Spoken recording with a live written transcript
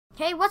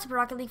Hey, what's up,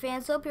 Rocket League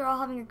fans? Hope you're all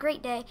having a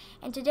great day.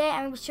 And today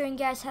I'm going to be showing you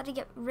guys how to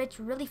get rich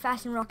really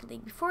fast in Rocket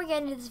League. Before we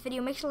get into this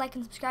video, make sure to like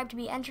and subscribe to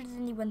be entered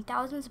in the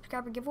 1,000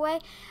 subscriber giveaway.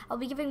 I'll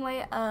be giving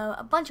away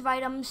a bunch of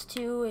items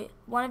to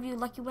one of you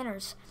lucky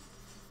winners.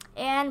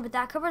 And with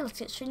that covered, let's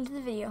get straight into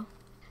the video.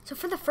 So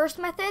for the first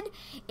method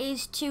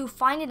is to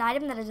find an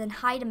item that is in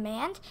high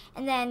demand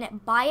and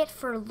then buy it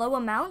for low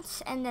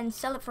amounts and then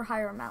sell it for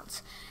higher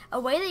amounts. A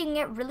way that you can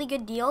get really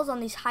good deals on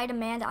these high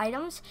demand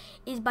items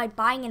is by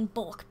buying in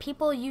bulk.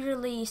 People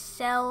usually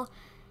sell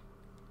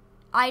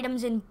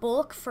items in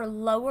bulk for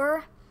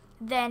lower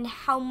than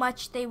how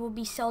much they will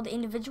be sold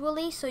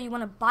individually. So you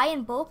want to buy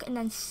in bulk and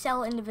then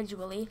sell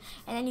individually,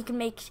 and then you can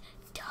make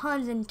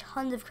tons and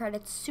tons of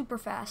credits super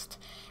fast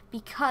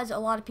because a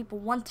lot of people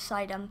want this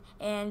item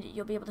and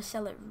you'll be able to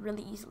sell it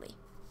really easily.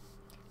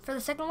 For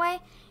the second way,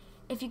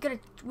 if you go to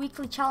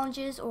weekly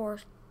challenges or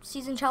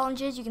season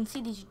challenges, you can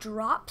see these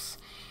drops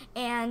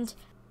and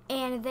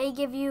they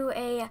give you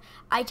a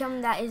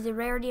item that is the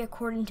rarity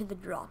according to the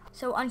drop.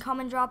 So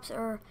uncommon drops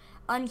are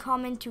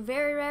uncommon to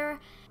very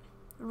rare,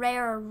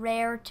 rare or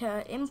rare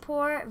to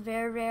import,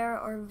 very rare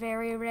or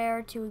very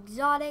rare to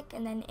exotic,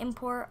 and then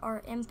import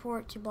or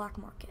import to black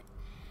market.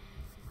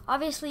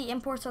 Obviously,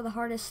 imports are the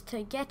hardest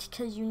to get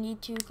because you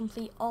need to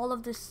complete all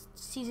of the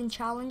season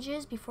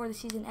challenges before the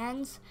season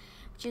ends,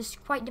 which is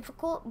quite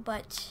difficult,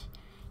 but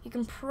you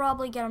can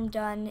probably get them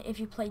done if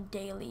you play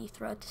daily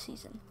throughout the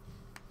season.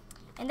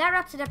 And that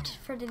wraps it up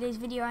for today's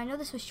video. I know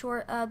this was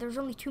short. There's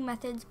only 2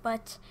 methods,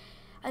 but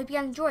I hope you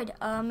guys enjoyed.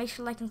 Make sure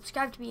to like and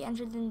subscribe to be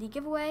entered in the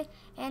giveaway.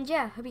 And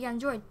yeah, hope you guys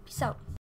enjoyed. Peace out.